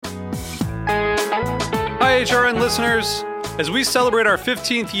HRN listeners. As we celebrate our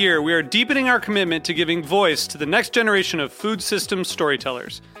 15th year, we are deepening our commitment to giving voice to the next generation of food systems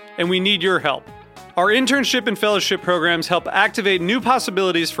storytellers, and we need your help. Our internship and fellowship programs help activate new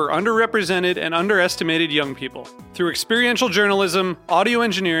possibilities for underrepresented and underestimated young people through experiential journalism, audio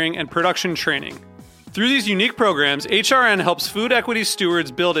engineering, and production training. Through these unique programs, HRN helps food equity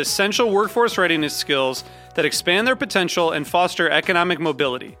stewards build essential workforce readiness skills that expand their potential and foster economic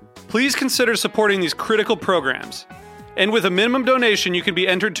mobility. Please consider supporting these critical programs. And with a minimum donation, you can be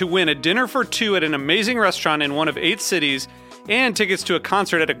entered to win a dinner for two at an amazing restaurant in one of 8 cities and tickets to a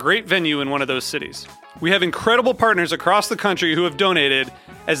concert at a great venue in one of those cities. We have incredible partners across the country who have donated,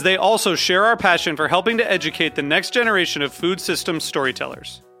 as they also share our passion for helping to educate the next generation of food systems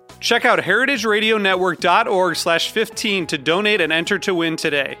storytellers. Check out heritageradionetwork.org/15 to donate and enter to win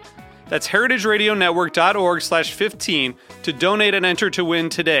today. That's heritageradionetwork.org/15 to donate and enter to win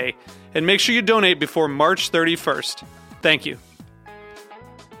today. And make sure you donate before March 31st. Thank you.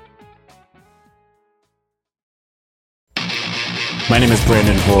 My name is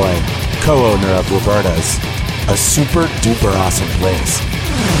Brandon Hoy, co-owner of Roberta's, a super duper awesome place.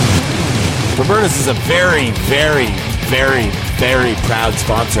 Roberta's is a very, very, very, very proud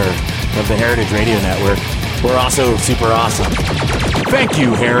sponsor of the Heritage Radio Network. We're also super awesome. Thank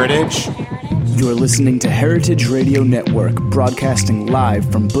you, Heritage. You're listening to Heritage Radio Network, broadcasting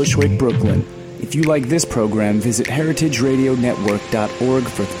live from Bushwick, Brooklyn. If you like this program, visit heritageradionetwork.org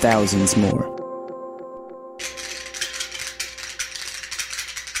for thousands more.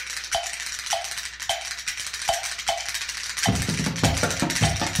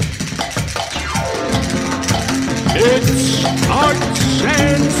 It's Arts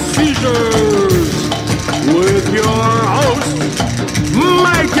and Seizures with your hosts,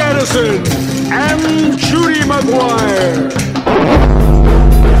 Mike Edison and Judy Maguire.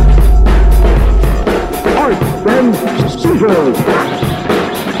 Arts and Seizures.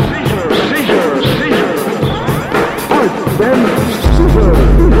 Seizures. Arts and Seizures.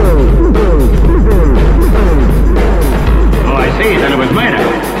 Oh, I see. Then it was murder.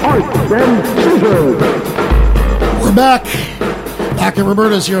 Arts and Seizures. We're back at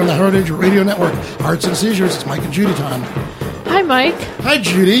Roberta's here on the Heritage Radio Network. Arts and Seizures. It's Mike and Judy time. Hi, Mike. Hi,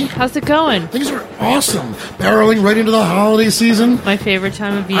 Judy. How's it going? Things are awesome. Barreling right into the holiday season. My favorite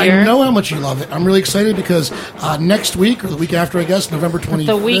time of year. I know how much you love it. I'm really excited because next week, or the week after, I guess, November 25th.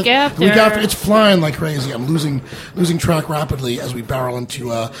 The week after. The week after. It's flying like crazy. I'm losing track rapidly as we barrel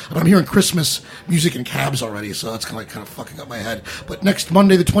into... I'm hearing Christmas music in cabs already, so that's kind of fucking up my head. But next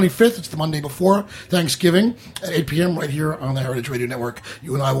Monday, the 25th, it's the Monday before Thanksgiving at 8 p.m. right here on the Heritage Radio Network.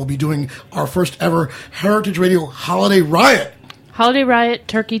 You and I will be doing our first ever Heritage Radio Holiday Riot. Holiday Riot,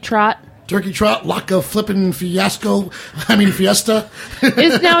 Turkey Trot. Turkey Trot, Laka Flippin' Fiesta.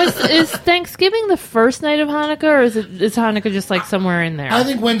 Is Thanksgiving the first night of Hanukkah, or is Hanukkah just like somewhere in there? I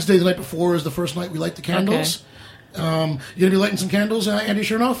think Wednesday, the night before, is the first night we light the candles. Okay. You going to be lighting some candles, Andy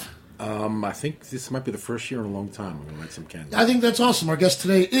Shernoff? I think this might be the first year in a long time we're going to light some candles. I think that's awesome. Our guest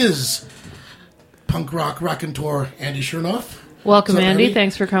today is punk rock raconteur Andy Shernoff. Welcome, Andy.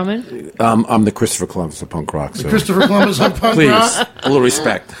 Thanks for coming. I'm the Christopher Columbus of punk rock. So. Christopher Columbus of punk Please, rock. A little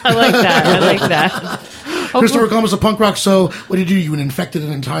respect. I like that. Christopher Columbus of punk rock. So, what did you do? You infected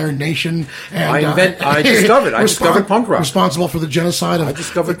an entire nation. And, I discovered punk rock. Responsible for the genocide of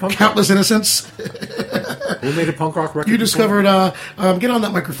countless innocents. Who made a punk rock record? You discovered. Get on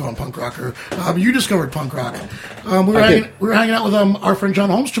that microphone, punk rocker. You discovered punk rock. We were hanging out with our friend John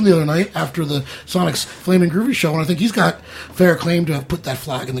Holmstrom the other night after the Sonic's Flaming Groovy show, and I think he's got fair claim to have put that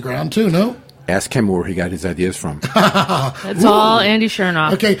flag in the ground too. No. Ask him where he got his ideas from. That's all Andy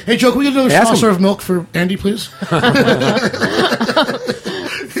Shernoff. Okay. Hey, Joe, can we get another saucer of milk for Andy, please?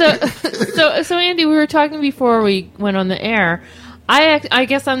 So Andy, we were talking before we went on the air. I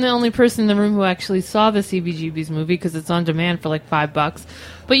guess I'm the only person in the room who actually saw the CBGB's movie because it's on demand for like $5.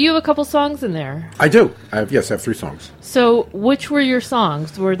 But you have a couple songs in there. I do. I have 3 songs. So which were your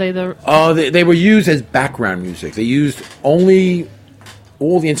songs? Were they the... They were used as background music. They used only...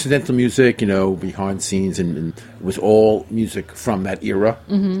 all the incidental music, behind scenes, and it was all music from that era,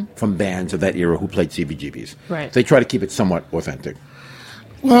 from bands of that era who played CBGBs. Right. They try to keep it somewhat authentic.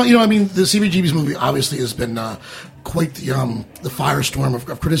 Well, the CBGB's movie obviously has been quite the firestorm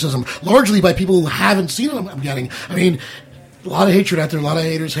of criticism, largely by people who haven't seen it. I'm getting. A lot of hatred out there. A lot of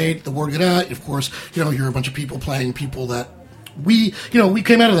haters hate. The word get out. Of course, you're a bunch of people playing people that we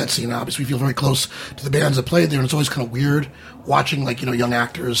came out of that scene. Obviously, we feel very close to the bands that played there, and it's always kind of weird watching, young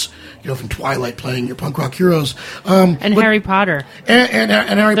actors, from Twilight playing your punk rock heroes. Harry Potter. And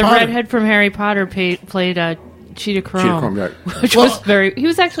Harry Potter. The redhead from Harry Potter played Sheet of Chrome, Sheet of Chrome, right. which was very. He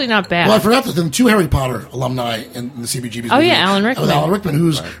was actually not bad. Well, I forgot that the two Harry Potter alumni in the CBGB's Oh, movie. yeah, Alan Rickman. With Alan Rickman,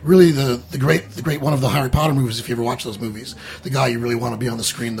 who's really the great one of the Harry Potter movies, if you ever watch those movies. The guy you really want to be on the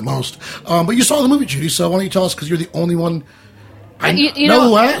screen the most. But you saw the movie, Judy, so why don't you tell us, because you're the only one I know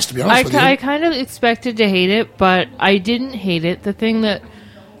who asked, to be honest with you. I kind of expected to hate it, but I didn't hate it. The thing that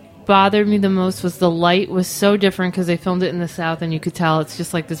bothered me the most was the light was so different because they filmed it in the South, and you could tell it's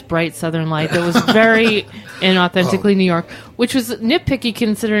just like this bright Southern light that was very inauthentically New York, which was nitpicky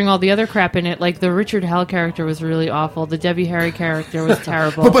considering all the other crap in it. Like the Richard Hell character was really awful. The Debbie Harry character was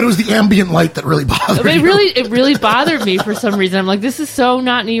terrible. But it was the ambient light that really bothered But you. it really bothered me for some reason. I'm like, this is so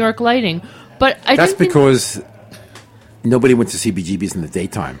not New York lighting. But That's because nobody went to CBGBs in the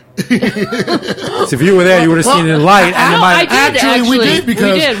daytime. So if you were there, you would have seen it in light. And I did, Actually, we did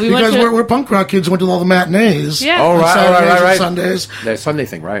because We went to, we're punk rock kids who went to all the matinees. Yeah. Oh, on right, Saturdays right. and Sundays. The Sunday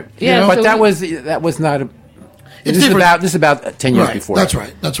thing, right? Yeah, But so that was not. It's This different. is about 10 years Right, before. that's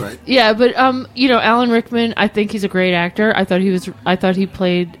right. That's right. Yeah, but Alan Rickman, I think he's a great actor. I thought he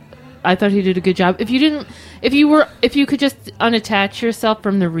did a good job. If you could just unattach yourself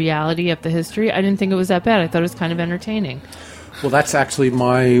from the reality of the history, I didn't think it was that bad. I thought it was kind of entertaining. Well, that's actually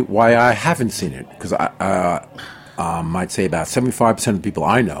why I haven't seen it, because I'd say about 75% of the people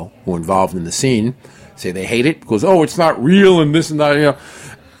I know who are involved in the scene say they hate it because it's not real and this and that.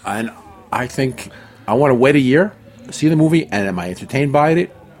 And I think I want to wait a year, see the movie, and am I entertained by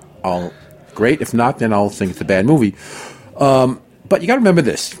it? Great. If not, then I'll think it's a bad movie. But you got to remember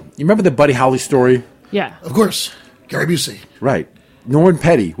this. You remember the Buddy Holly story? Yeah. Of course. Gary Busey. Right. Norman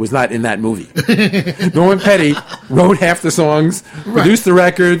Petty was not in that movie. Norman Petty wrote half the songs, produced the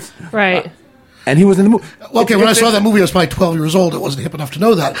records. Right. And he was in the movie. Okay, when I saw that movie, I was probably 12 years old. It wasn't hip enough to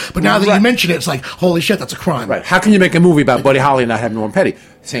know that. But now that you mention it, it's like, holy shit, that's a crime. Right. How can you make a movie about Buddy Holly and not have Norman Petty?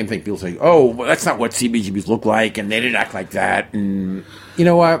 Same thing. People say, well, that's not what CBGBs look like, and they didn't act like that. And you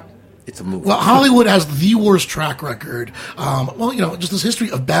know what? It's a movie. Well, Hollywood has the worst track record. Just this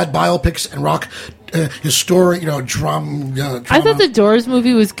history of bad biopics and rock drama. I thought the Doors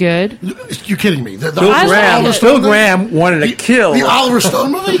movie was good. You're kidding me. Bill Graham wanted to kill the Oliver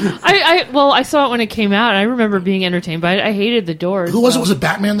Stone movie. I saw it when it came out, and I remember being entertained by it. I hated the Doors. Who was it? Was it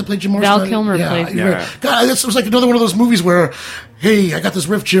Batman that played Jim Morrison? Val Kilmer played. Yeah. God, it was like another one of those movies where, hey, I got this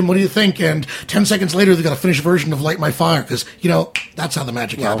riff, Jim. What do you think? And 10 seconds later, they got a finished version of Light My Fire because that's how the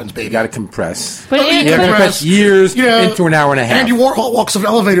magic happens, baby. You got to compress. But you got to compress years into an hour and a half. Andy Warhol walks up an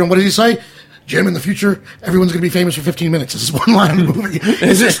elevator, and what does he say? Jim, in the future, everyone's going to be famous for 15 minutes. This is one line in the movie.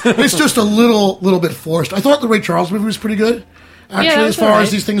 It's just a little bit forced. I thought the Ray Charles movie was pretty good, actually, as far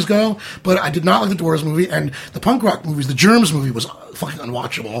as these things go. But I did not like the Doors movie. And the punk rock movies, the Germs movie was fucking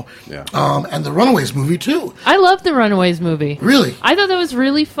unwatchable. Yeah. And the Runaways movie, too. I loved the Runaways movie. Really? I thought that was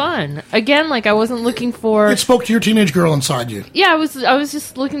really fun. Again, I wasn't looking for... It spoke to your teenage girl inside you. Yeah, I was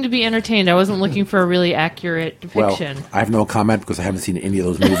just looking to be entertained. I wasn't looking for a really accurate depiction. Well, I have no comment because I haven't seen any of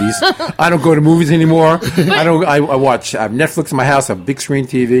those movies. I don't go to movies anymore. I watch. I have Netflix in my house. I have a big screen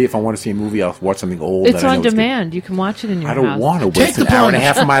TV. If I want to see a movie, I'll watch something old. It's on demand. You can watch it in your house. I don't want to waste Take an hour and a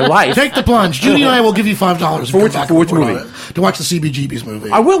half of my life. Take the plunge. Judy and I will give you $5 For which movie? To watch the CBGB's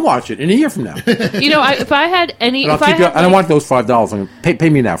movie. I will watch it in a year from now. If I had any... I don't want those $5. Pay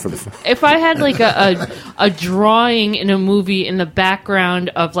me now for the... If I had a drawing in a movie in the background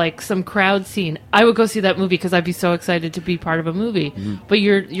of some crowd scene, I would go see that movie because I'd be so excited to be part of a movie. Mm-hmm. But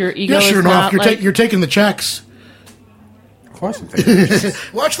your ego is Shernoff, not you're taking the checks. Of course I'm taking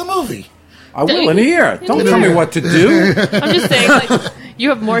it. Watch the movie. I will in a year. Don't tell me what to do. I'm just saying, you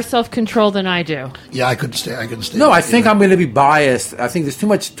have more self-control than I do. Yeah, I couldn't stay. No, I think I'm going to be biased. I think there's too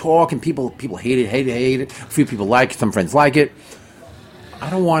much talk, and people hate it. A few people like it. Some friends like it. I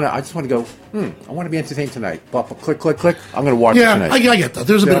don't want to. I just want to go. I want to be entertained tonight. Click. I'm going to watch it tonight. I get that.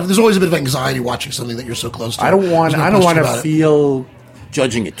 There's always a bit of anxiety watching something that you're so close to. I don't want to feel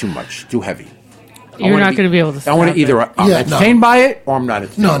judging it too much, too heavy. You're not going to be able to. I want to either I'm entertained by it or I'm not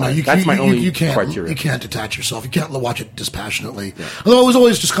entertained. No, that's my only criteria. You can't detach yourself. You can't watch it dispassionately. Yeah. Although it was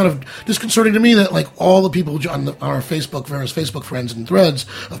always just kind of disconcerting to me that all the people on our various Facebook friends and threads,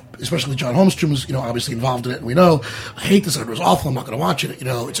 especially John Holmstrom, was obviously involved in it, and we know I hate this. It was awful. I'm not going to watch it.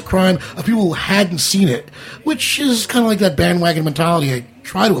 It's a crime. Of people who hadn't seen it, which is kind of like that bandwagon mentality I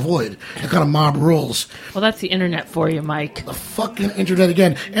try to avoid. The kind of mob rules. Well, that's the internet for you, Mike. The fucking internet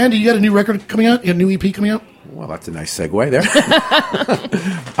again. Andy, you got a new record coming out? You got a new EP coming out? Well, that's a nice segue there.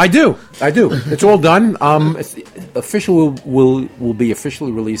 I do. It's all done. Will be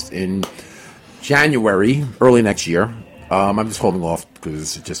officially released in January, early next year. I'm just holding off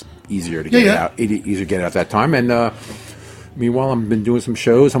because it's just easier to get it out. Easier to get it out at that time. And Meanwhile, I've been doing some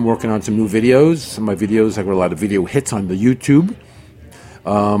shows. I'm working on some new videos. Some of my videos, I got a lot of video hits on the YouTube.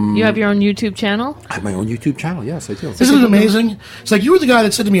 You have your own YouTube channel? I have my own YouTube channel, yes, I do. Isn't it amazing? It's like you were the guy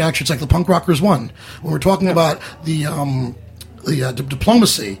that said to me, actually, it's like the Punk Rockers won. When we're talking about the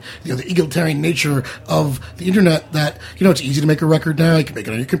diplomacy, the egalitarian nature of the internet, that, it's easy to make a record now. You can make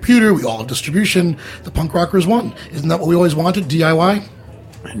it on your computer. We all have distribution. The Punk Rockers won. Isn't that what we always wanted? DIY?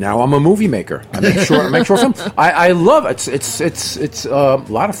 Now I'm a movie maker. I make short films. I love it. It's a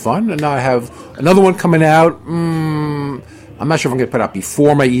lot of fun, and I have another one coming out. I'm not sure if I'm going to put out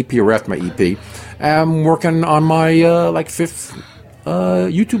before my EP or after my EP. I'm working on my fifth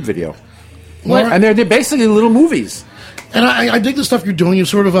YouTube video, and they're basically little movies. And I dig the stuff you're doing. You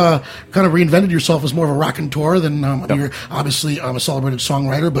sort of kind of reinvented yourself as more of a raconteur than you're obviously a celebrated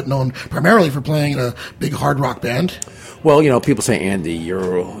songwriter, but known primarily for playing in a big hard rock band. Well, people say, Andy,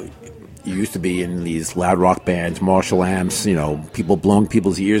 you used to be in these loud rock bands, Marshall amps, people blowing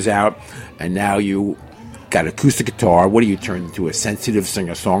people's ears out, and now you got acoustic guitar. What do you turn into, a sensitive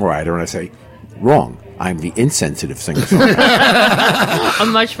singer-songwriter? And I say, wrong. I'm the insensitive singer-songwriter. A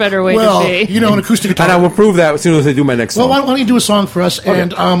much better way to be. An acoustic guitar. And I will prove that as soon as I do my next song. Well, why don't you do a song for us? Okay.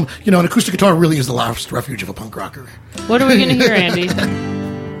 And, an acoustic guitar really is the last refuge of a punk rocker. What are we going to hear, Andy?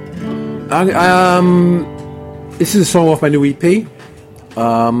 This is a song off my new EP.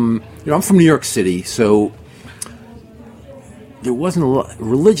 I'm from New York City, so there wasn't a lot,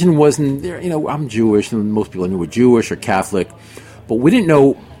 religion wasn't there. I'm Jewish, and most people I knew were Jewish or Catholic, but we didn't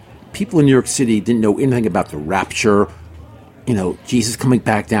know. People in New York City didn't know anything about the rapture, Jesus coming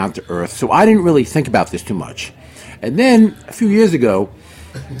back down to earth. So I didn't really think about this too much. And then a few years ago,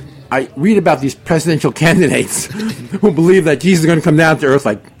 I read about these presidential candidates who believe that Jesus is going to come down to earth,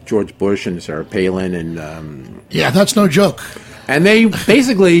 like George Bush and Sarah Palin, and yeah, that's no joke. And they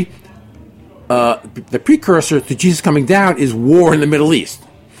basically, the precursor to Jesus coming down is war in the Middle East.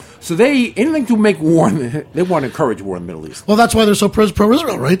 So anything to make war, they want to encourage war in the Middle East. Well, that's why they're so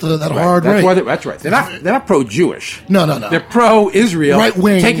pro-Israel, right? That hard right. That's right. They're not pro-Jewish. No. They're pro-Israel, right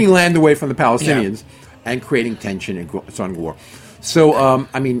wing, taking land away from the Palestinians and creating tension and starting war. So,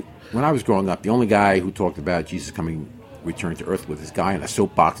 when I was growing up, the only guy who talked about Jesus returning to earth with this guy in a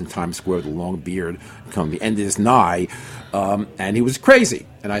soapbox in Times Square with a long beard, come the end of his nigh, and he was crazy.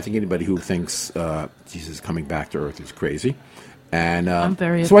 And I think anybody who thinks Jesus coming back to earth is crazy. And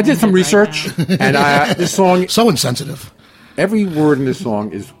so I did some research, and this song... So insensitive. Every word in this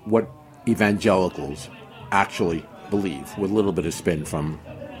song is what evangelicals actually believe, with a little bit of spin from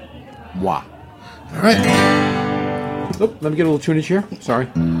moi. All right. Let me get a little tunage here. Sorry.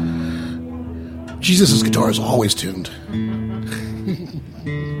 Jesus' guitar is always tuned.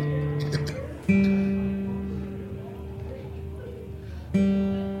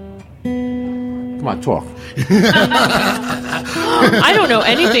 Come on, talk. I don't know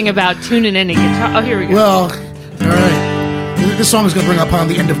anything about tuning any guitar. Oh, here we go. Well, all right. This song is going to bring upon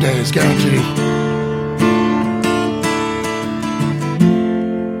the end of days, guaranteed.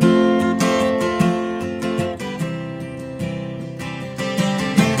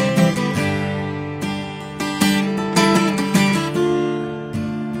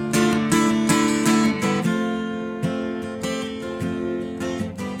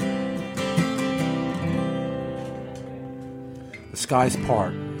 Skies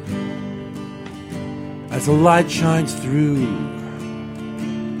part as the light shines through.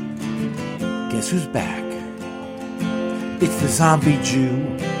 Guess who's back? It's the zombie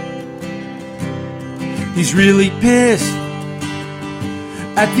Jew. He's really pissed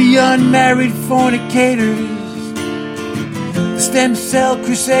at the unmarried fornicators, the stem cell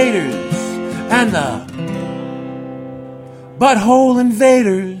crusaders, and the butthole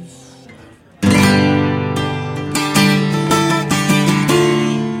invaders.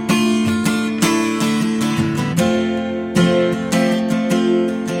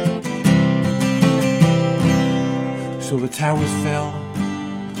 So the towers fell,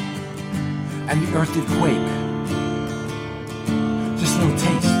 and the earth did quake. Just a little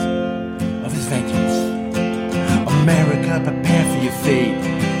taste of his vengeance. America, prepare for your fate.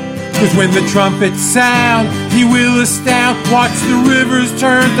 'Cause when the trumpets sound, he will astound. Watch the rivers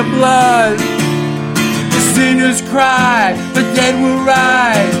turn to blood. The sinners cry, the dead will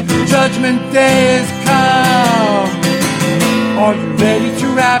rise. Judgment day has come. Are you ready to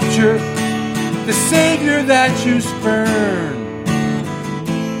rapture the Savior that you spurn?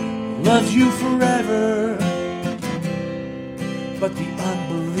 Loves you forever, but the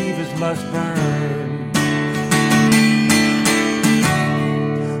unbelievers must burn.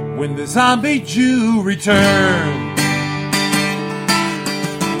 When the zombie Jew returns.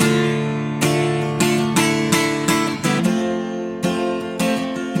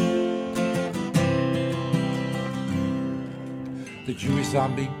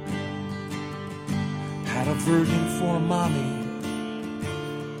 zombie had a virgin for a mommy.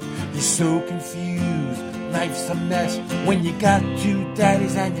 You're so confused, life's a mess when you got two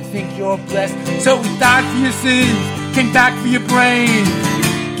daddies and you think you're blessed. So he died for your sins, came back for your brain.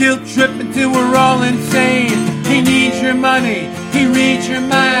 Guilt trip until we're all insane. He needs your money, he reads your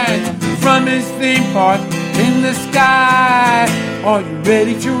mind from his theme park in the sky. Are you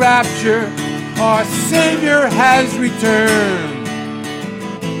ready to rapture? Our Savior has returned.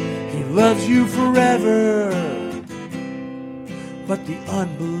 He loves you forever, but the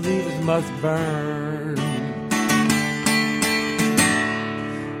unbelievers must burn.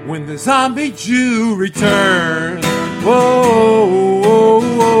 When the zombie Jew returns, whoa, whoa,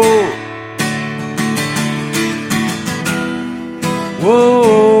 whoa,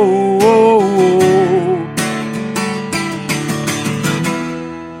 whoa, whoa,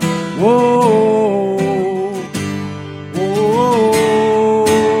 whoa, whoa.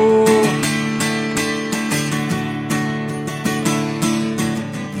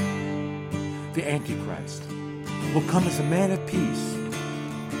 The Antichrist will come as a man of peace.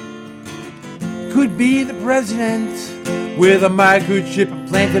 Could be the president with a microchip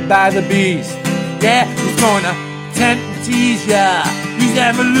implanted by the beast. Yeah, he's gonna tempt and tease ya. Use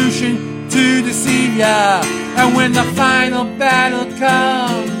evolution to deceive ya. And when the final battle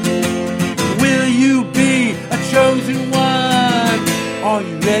comes, will you be a chosen one? Are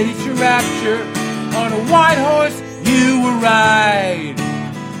you ready to rapture? On a white horse you will ride.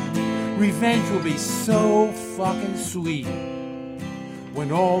 Revenge will be so fucking sweet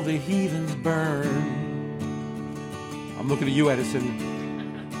when all the heathens burn. I'm looking at you, Edison.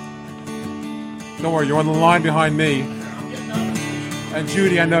 Don't worry, you're on the line behind me. And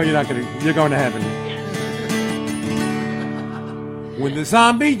Judy, I know you're going to heaven. When the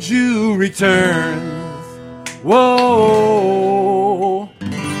zombie Jew returns, whoa,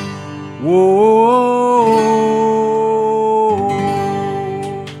 whoa.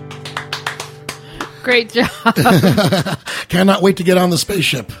 Great job. Cannot wait to get on the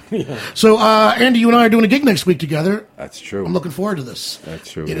spaceship. Yeah. So, Andy, you and I are doing a gig next week together. That's true. I'm looking forward to this. That's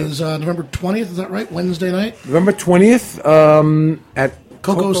true. It is November 20th, is that right? Wednesday night? November 20th at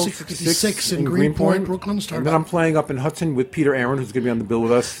Coco 66 in Greenpoint, Brooklyn. And then I'm playing up in Hudson with Peter Aaron, who's going to be on the bill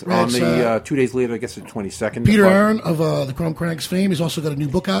with us right, on the 2 days later, I guess the 22nd. Peter Aaron of the Chrome Cranks fame. He's also got a new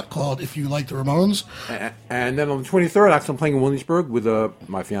book out called If You Like the Ramones. And then on the 23rd, actually I'm playing in Williamsburg with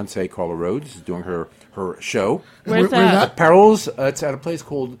my fiancée, Carla Rhodes, doing her show. Where's that? At Parallels. It's at a place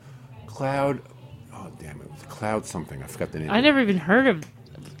called Cloud. Oh, damn it. It was Cloud something. I forgot the name. I never even heard of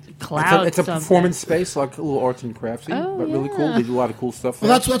Cloud. It's a performance space, like a little arts and craftsy, but really cool. They do a lot of cool stuff there.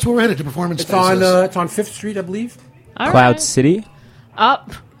 Well, that's where we're headed, to performance spaces. It's on 5th Street, I believe. All Cloud right. City?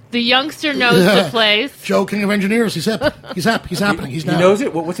 Up. The youngster knows the place. Joe, King of Engineers. He's hip. He's hip. He's happening. He's now. He knows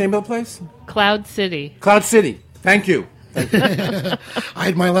it? What's the name of the place? Cloud City. Cloud City. Thank you. I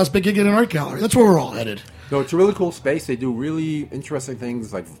had my last big gig in an art gallery. That's where we're all headed. No, it's a really cool space. They do really interesting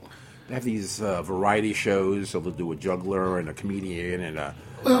things. Like they have these variety shows. So they'll do a juggler and a comedian and a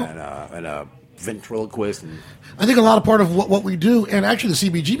ventriloquist. And I think a lot of part of what we do, and actually the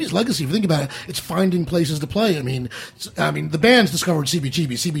CBGB's legacy, if you think about it, it's finding places to play. I mean, the bands discovered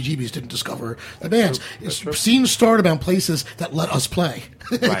CBGBs. CBGBs didn't discover the bands. Scenes started about places that let us play.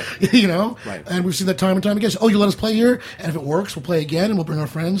 Right. You know? Right. And we've seen that time and time again. So, you let us play here, and if it works, we'll play again, and we'll bring our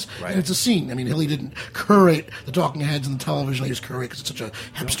friends. Right. And it's a scene. I mean, Hilly didn't curate the talking heads and the television. They just curate because it's such a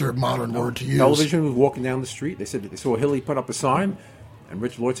hipster, modern word to use. Television was walking down the street. They said they saw Hilly put up a sign, and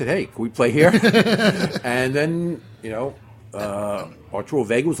Rich Lloyd said, "Hey, can we play here?" And then, Arturo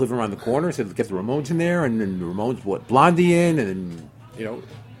Vega was living around the corner. Said, "Get the Ramones in there," and then the Ramones brought Blondie in, and then,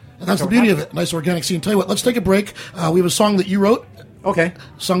 And that's the beauty of it. Nice organic scene. Tell you what, let's take a break. We have a song that you wrote. Okay.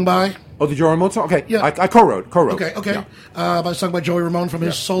 Sung by? Oh, the Joey Ramone song? Okay. Yeah. I co-wrote. Okay. Yeah. Sung by Joey Ramone from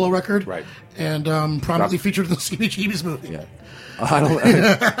his solo record. Right. And prominently featured in the CBGB's movie. Yeah. I don't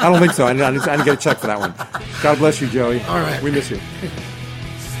think so. I didn't get a check for that one. God bless you, Joey. All right. We miss you.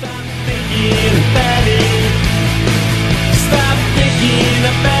 Stop thinking about it. Stop thinking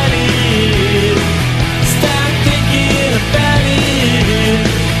about it. Stop thinking about it.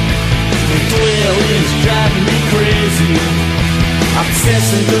 The thrill is driving me crazy.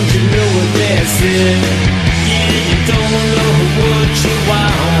 Obsessing, don't you know what that's it? Yeah, you don't know what you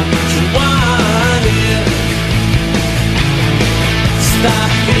want, but you want it. Stop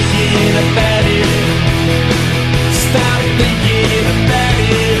thinking about it. Stop thinking about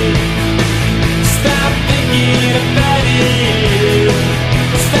it. Stop thinking about it.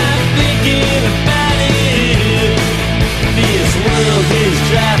 Stop thinking about it. This world is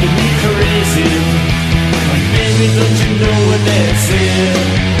driving me crazy. Baby, don't you know what that's it?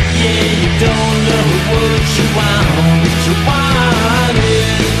 what you want, you want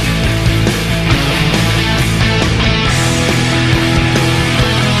it.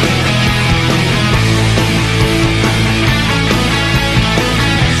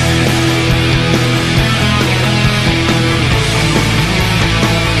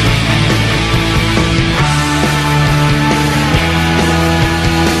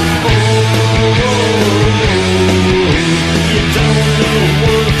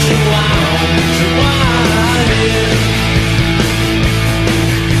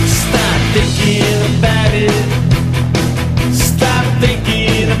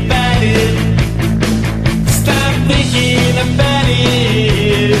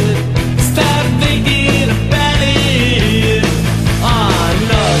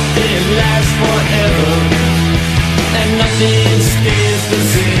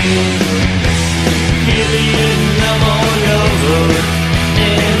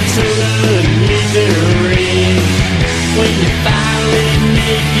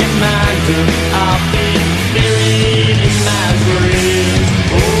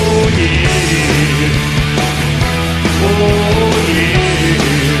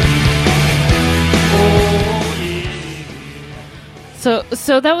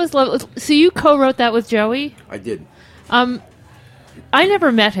 So that was lovely. So you co-wrote that with Joey? I did. I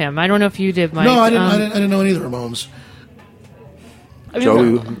never met him. I don't know if you did, Mike. No, I didn't know any of the Ramones. I mean,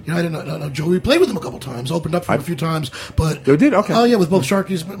 Joey. I didn't know Joey. We played with him a couple times, opened up for him a few times, but You did? Okay. Oh yeah, with both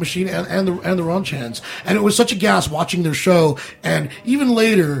Sharky's Machine and the Ronchans, and it was such a gas watching their show. And even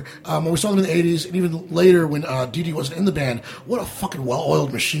later, when we saw them in the '80s, and even later when Dee Dee wasn't in the band, what a fucking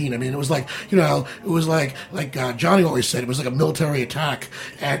well-oiled machine! I mean, it was like Johnny always said, it was like a military attack,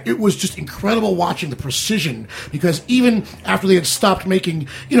 and it was just incredible watching the precision. Because even after they had stopped making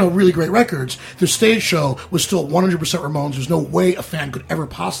really great records, their stage show was still 100% Ramones. There's no way a fan could ever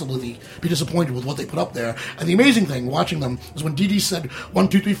possibly be disappointed with what they put up there. And the amazing thing watching them is when Dee Dee said 1,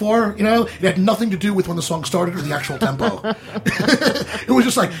 2, 3, 4, it had nothing to do with when the song started or the actual tempo. It was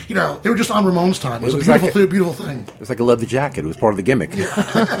just like, they were just on Ramones time. It was a beautiful thing. It was like a leather jacket. It was part of the gimmick.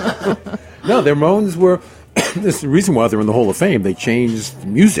 No, the Ramones were... This is the reason why they're in the Hall of Fame. They changed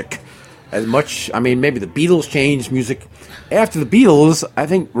music as much... I mean, maybe the Beatles changed music. After the Beatles, I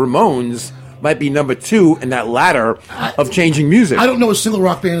think Ramones might be number 2 in that ladder of changing music. I don't know a single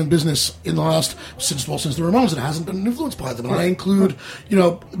rock band in business in the last since the Ramones that hasn't been influenced by them. And I include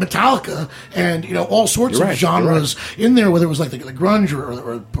Metallica and all sorts of genres in there, whether it was like the grunge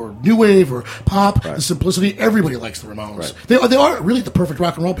or new wave or pop, the simplicity. Everybody likes the Ramones. Right. They are really the perfect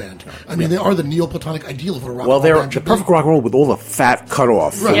rock and roll band. I mean, they are the Neoplatonic ideal of what a rock and roll band they're the should perfect be. rock and roll with all the fat cut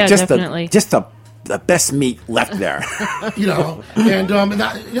off. Right. Yeah, just definitely. The best meat left there.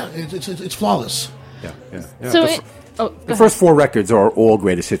 It's flawless. Yeah. So The first 4 records are all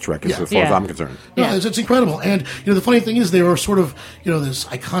greatest hits records, as far as I'm concerned. No, it's incredible. And the funny thing is, they were sort of this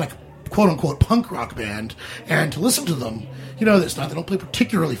iconic quote unquote punk rock band, and to listen to them, it's not, they don't play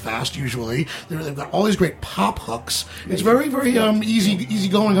particularly fast usually. They've got all these great pop hooks. It's very, very easy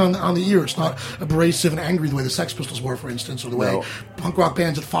going on the ear. It's not abrasive and angry the way the Sex Pistols were, for instance, or the way punk rock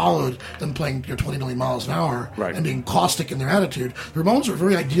bands that followed them playing 20 million miles an hour and being caustic in their attitude. The Ramones were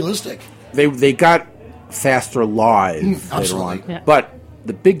very idealistic. They got faster live later on. Yeah. But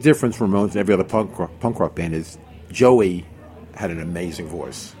the big difference from Ramones and every other punk rock band is Joey had an amazing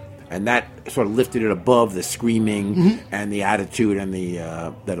voice. And that sort of lifted it above the screaming and the attitude and the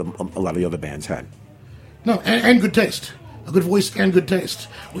that a lot of the other bands had. No, and good taste. A good voice and good taste,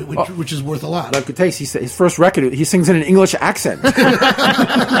 which is worth a lot. Like good taste. His first record, he sings in an English accent.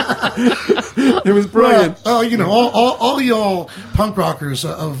 It was brilliant. Well, all y'all punk rockers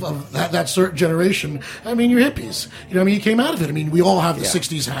of that certain generation, I mean, you're hippies. You came out of it. I mean, we all have the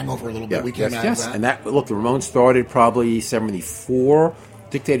 60s hangover a little bit. We came out of that. And the Ramones started probably 74.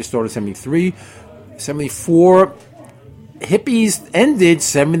 Dictator started 73. 74. Hippies ended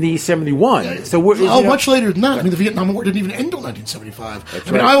 70, 71. So much later than that. I mean, the Vietnam War didn't even end until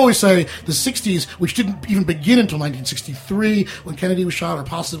 1975. Right. I always say the 60s, which didn't even begin until 1963 when Kennedy was shot, or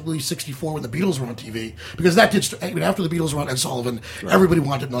possibly 64 when the Beatles were on TV. Because that did, after the Beatles were on Ed Sullivan, everybody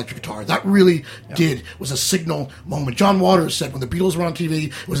wanted an electric guitar. That really was a signal moment. John Waters said when the Beatles were on TV,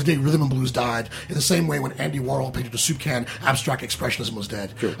 it was the day rhythm and blues died. In the same way when Andy Warhol painted a soup can, abstract expressionism was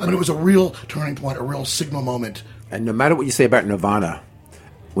dead. Sure. I mean, it was a real turning point, a real signal moment. And no matter what you say about Nirvana,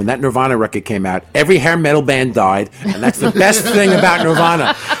 when that Nirvana record came out, every hair metal band died, and that's the best thing about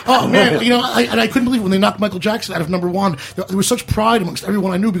Nirvana. Oh man, I couldn't believe it when they knocked Michael Jackson out of number one. There was such pride amongst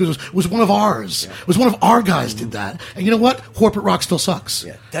everyone I knew because it was one of ours. Yeah. It was one of our guys did that. And you know what? Corporate rock still sucks.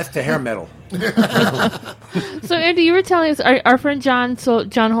 Yeah, death to hair metal. So Andy, you were telling us our friend John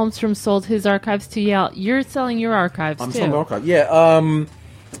Holmstrom sold his archives to Yale. You're selling your archives I'm too. selling archives. Yeah.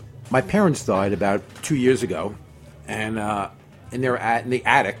 My parents died about 2 years ago, and in the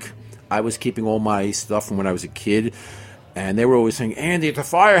attic, I was keeping all my stuff from when I was a kid, and they were always saying, "Andy, it's a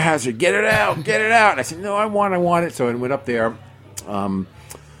fire hazard. Get it out, get it out." And I said, "No, I want it." So I went up there,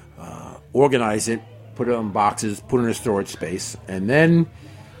 organized it, put it in boxes, put it in a storage space, and then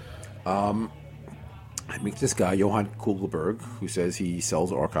I meet this guy, Johann Kugelberg, who says he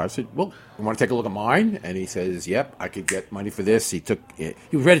sells archives. I said, "Well, you want to take a look at mine?" And he says, "Yep, I could get money for this." He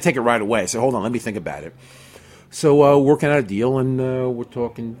was ready to take it right away. I said, "Hold on, let me think about it." So working out a deal, and we're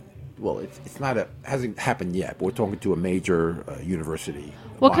talking. Well, hasn't happened yet, but we're talking to a major university.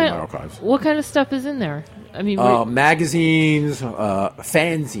 What buying my archives. What kind of stuff is in there? I mean, magazines,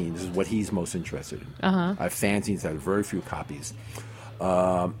 fanzines is what he's most interested in. Uh-huh. I have fanzines. I have very few copies.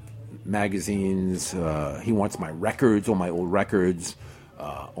 Magazines. He wants my records, all my old records,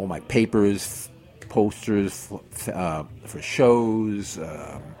 all my papers, posters for shows.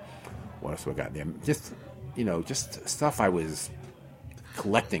 What else we got there? Just stuff I was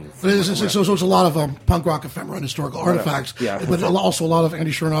collecting. So it's a lot of punk rock ephemera and historical artifacts, but also a lot of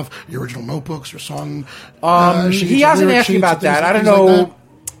Andy Shernoff, your original notebooks, your song. He hasn't asked me about that. I don't know.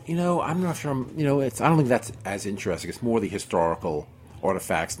 Like I'm not sure. I don't think that's as interesting. It's more the historical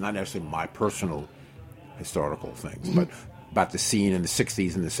artifacts, not necessarily my personal historical things, but about the scene in the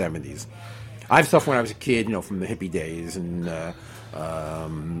 60s and the 70s. I have stuff when I was a kid, from the hippie days and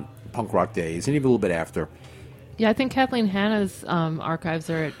punk rock days, and even a little bit after. Yeah, I think Kathleen Hanna's archives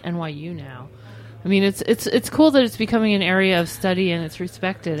are at NYU now. I mean, it's cool that it's becoming an area of study and it's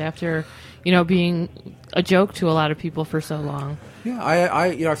respected after, being a joke to a lot of people for so long. Yeah,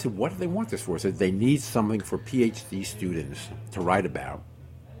 I said, what do they want this for? I said, they need something for PhD students to write about.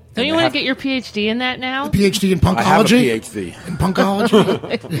 Don't you want to get your PhD in that now? PhD in punkology? I have a PhD. In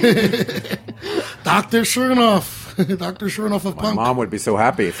punkology? Dr. Shernoff. Dr. Shernoff of punk. My mom would be so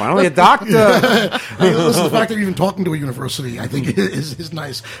happy. Finally a doctor. Listen, the fact that you're even talking to a university, I think, is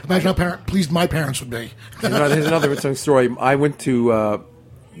nice. Imagine how pleased my parents would be. There's another interesting story. I went to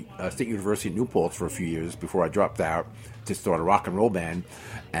State University in Newport for a few years before I dropped out to start a rock and roll band,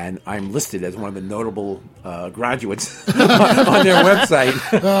 and I'm listed as one of the notable graduates on their website.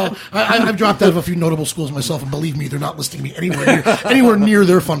 I've dropped out of a few notable schools myself, and believe me, they're not listing me anywhere near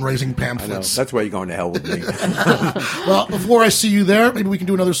their fundraising pamphlets. I know. That's why you're going to hell with me. Well, before I see you there, maybe we can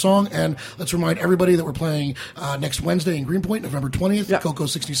do another song, and let's remind everybody that we're playing next Wednesday in Greenpoint, November 20th, at Coco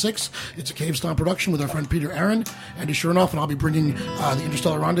 66. It's a Cave Stomp production with our friend Peter Aaron, Andy Shernoff, and I'll be bringing the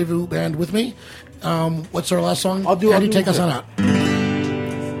Interstellar Rendezvous Band with me. What's our last song? Andy, take us on out.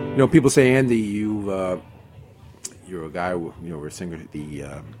 People say, Andy, you're a guy, we're a singer, the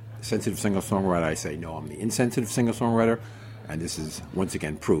sensitive singer-songwriter. I say, no, I'm the insensitive singer-songwriter, and this is, once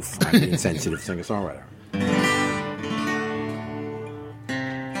again, proof I'm the insensitive singer-songwriter.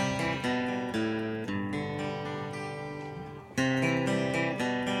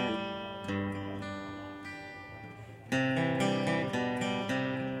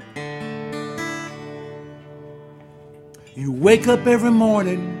 You wake up every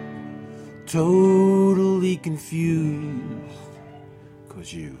morning totally confused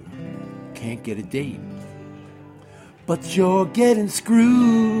 'cause you can't get a date, but you're getting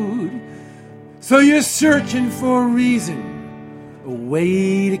screwed. So you're searching for a reason, a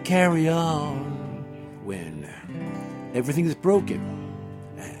way to carry on when everything is broken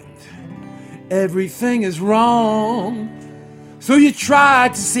and everything is wrong. So you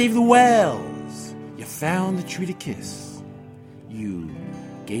tried to save the wells, you found a tree to kiss. You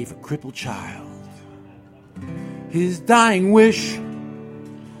gave a crippled child his dying wish.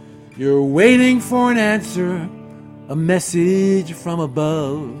 You're waiting for an answer, a message from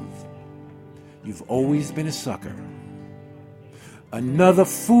above. You've always been a sucker, another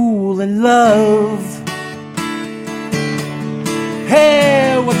fool in love.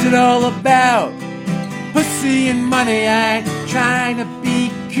 Hey, what's it all about? Pussy and money. I ain't trying to be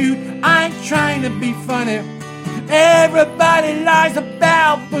cute, I ain't trying to be funny. Everybody lies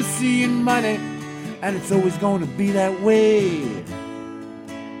about pussy and money, and it's always going to be that way.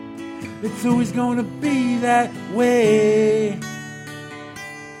 It's always going to be that way.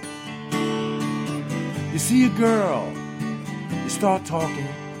 You see a girl, you start talking.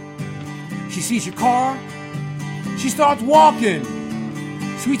 She sees your car, she starts walking.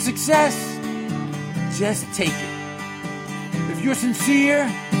 Sweet success, just take it. If you're sincere,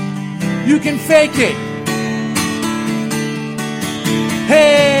 you can fake it.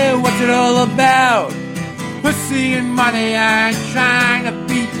 Hey, what's it all about? Pussy and money, I ain't trying to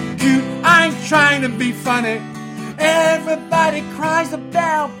be cute, I ain't trying to be funny. Everybody cries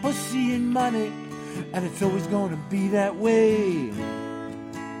about pussy and money, and it's always gonna be that way.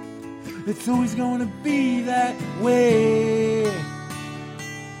 It's always gonna be that way.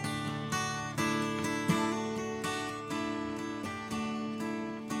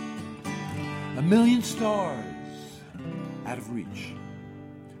 A million stars out of reach,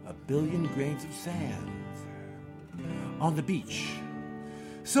 a billion grains of sand on the beach.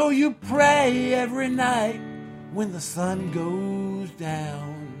 So you pray every night when the sun goes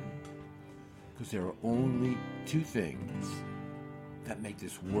down, 'cause there are only two things that make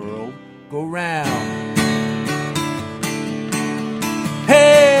this world go round.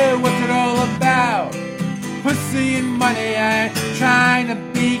 Hey, what's it all about? Pussy and money, I ain't trying to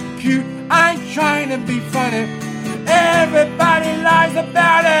be cute, I ain't trying to be funny. Everybody lies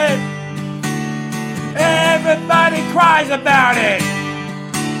about it. Everybody cries about it.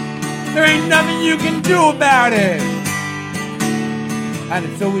 There ain't nothing you can do about it. And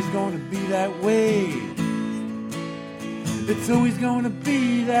it's always gonna be that way. It's always gonna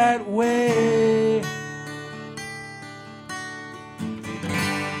be that way.